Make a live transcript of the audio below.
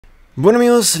Bueno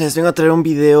amigos, les vengo a traer un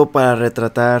video para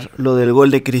retratar lo del gol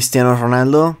de Cristiano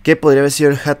Ronaldo, que podría haber sido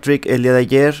el hat-trick el día de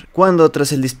ayer, cuando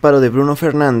tras el disparo de Bruno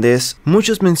Fernández,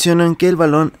 muchos mencionan que el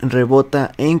balón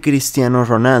rebota en Cristiano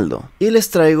Ronaldo. Y les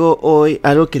traigo hoy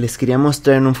algo que les quería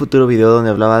mostrar en un futuro video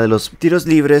donde hablaba de los tiros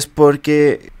libres,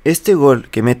 porque este gol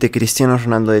que mete Cristiano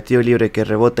Ronaldo de tiro libre que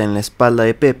rebota en la espalda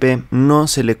de Pepe no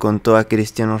se le contó a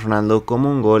Cristiano Ronaldo como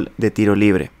un gol de tiro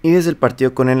libre. Y desde el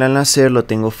partido con él al nacer lo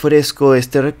tengo fresco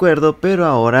este recuerdo, pero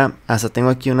ahora hasta tengo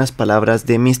aquí unas palabras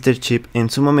de Mr. Chip en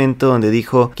su momento donde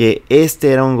dijo que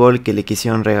este era un gol que le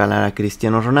quisieron regalar a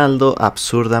Cristiano Ronaldo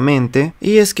absurdamente.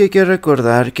 Y es que hay que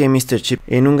recordar que Mr. Chip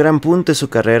en un gran punto de su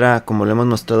carrera, como lo hemos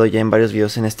mostrado ya en varios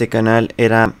videos en este canal,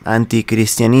 era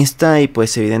anticristianista y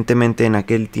pues evidentemente en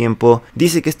aquel tiempo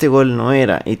dice que este gol no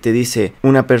era, y te dice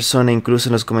una persona incluso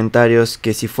en los comentarios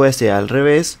que si fuese al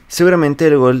revés seguramente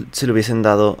el gol se lo hubiesen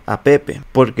dado a Pepe,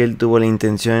 porque él tuvo la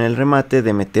intención en el remate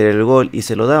de meter el gol y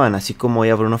se lo daban, así como hoy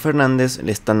a Bruno Fernández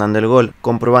le están dando el gol,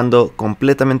 comprobando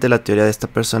completamente la teoría de esta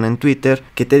persona en Twitter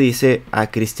que te dice a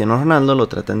Cristiano Ronaldo lo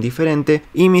tratan diferente,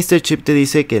 y Mr. Chip te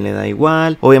dice que le da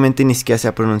igual. Obviamente ni siquiera se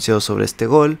ha pronunciado sobre este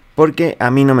gol, porque a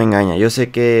mí no me engaña. Yo sé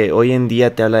que hoy en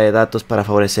día te habla de datos para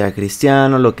favorecer a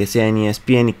Cristiano, lo que sea en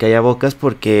ESPN, y calla bocas,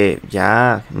 porque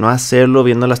ya no hacerlo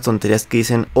viendo las tonterías que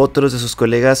dicen otros de sus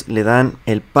colegas le dan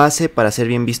el pase para ser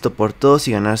bien visto por todos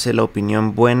y ganarse la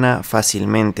opinión buena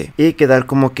fácilmente y quedar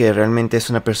como que realmente es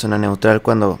una persona neutral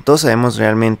cuando todos sabemos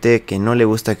realmente que no le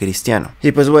gusta a Cristiano.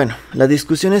 Y pues bueno, la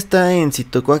discusión está en si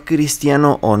tocó a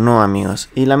Cristiano o no, amigos,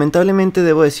 y lamentablemente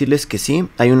debo decirles que sí,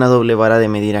 hay una doble vara de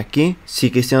medir aquí. Si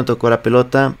Cristiano tocó la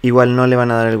pelota, igual no le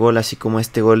van a dar el gol, así como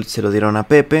este gol se lo dieron a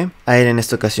Pepe. A él en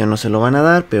esta ocasión no se lo van a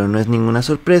dar, pero no es ninguna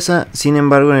sorpresa. Sin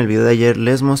embargo, en el video de ayer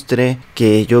les mostré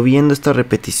que yo viendo esta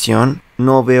repetición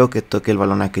no veo que toque el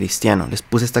balón a Cristiano. Les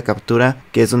puse esta captura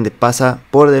que es donde pasa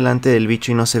por delante del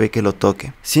bicho y no se ve que lo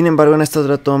toque. Sin embargo, en esta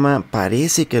otra toma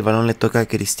parece que el balón le toca a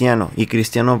Cristiano y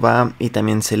Cristiano va y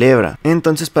también celebra.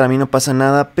 Entonces para mí no pasa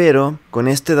nada, pero con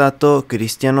este dato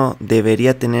Cristiano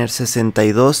debería tener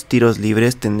 62 tiros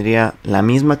libres, tendría la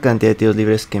misma cantidad de tiros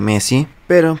libres que Messi.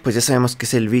 Pero pues ya sabemos que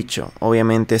es el bicho.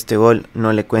 Obviamente este gol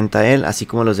no le cuenta a él, así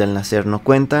como los del Nacer no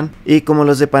cuentan. Y como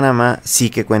los de Panamá sí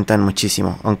que cuentan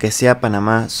muchísimo, aunque sea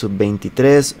Panamá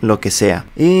sub-23, lo que sea.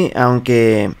 Y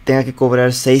aunque tenga que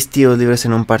cobrar 6 tiros libres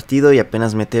en un partido y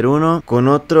apenas meter uno, con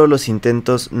otro los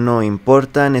intentos no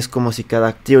importan. Es como si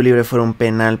cada tiro libre fuera un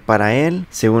penal para él,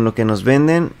 según lo que nos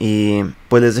venden. Y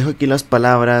pues les dejo aquí las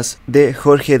palabras de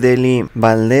Jorge Deli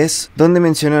Valdés, donde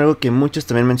menciona algo que muchos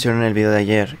también mencionaron en el video de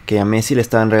ayer, que a Messi le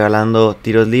estaban regalando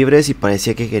tiros libres y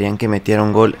parecía que querían que metiera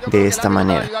un gol de esta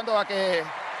manera.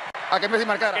 A que Messi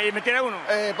marcara. ¿Que metiera uno?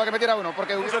 Para que metiera uno.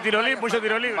 Porque mucho tiro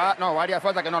libre. No, varias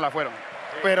faltas que no la fueron.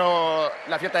 Pero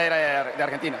la fiesta era de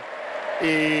Argentina.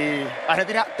 Y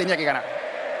Argentina tenía que ganar.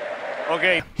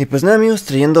 Okay. Y pues nada amigos,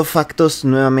 trayendo factos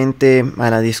nuevamente a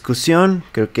la discusión.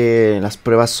 Creo que las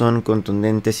pruebas son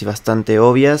contundentes y bastante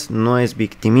obvias. No es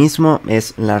victimismo,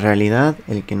 es la realidad.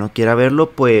 El que no quiera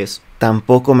verlo pues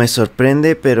tampoco me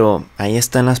sorprende, pero ahí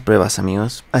están las pruebas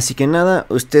amigos. Así que nada,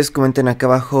 ustedes comenten acá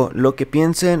abajo lo que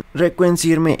piensen. Recuerden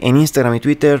seguirme en Instagram y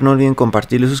Twitter. No olviden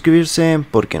compartirlo y suscribirse,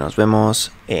 porque nos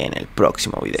vemos en el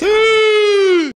próximo video.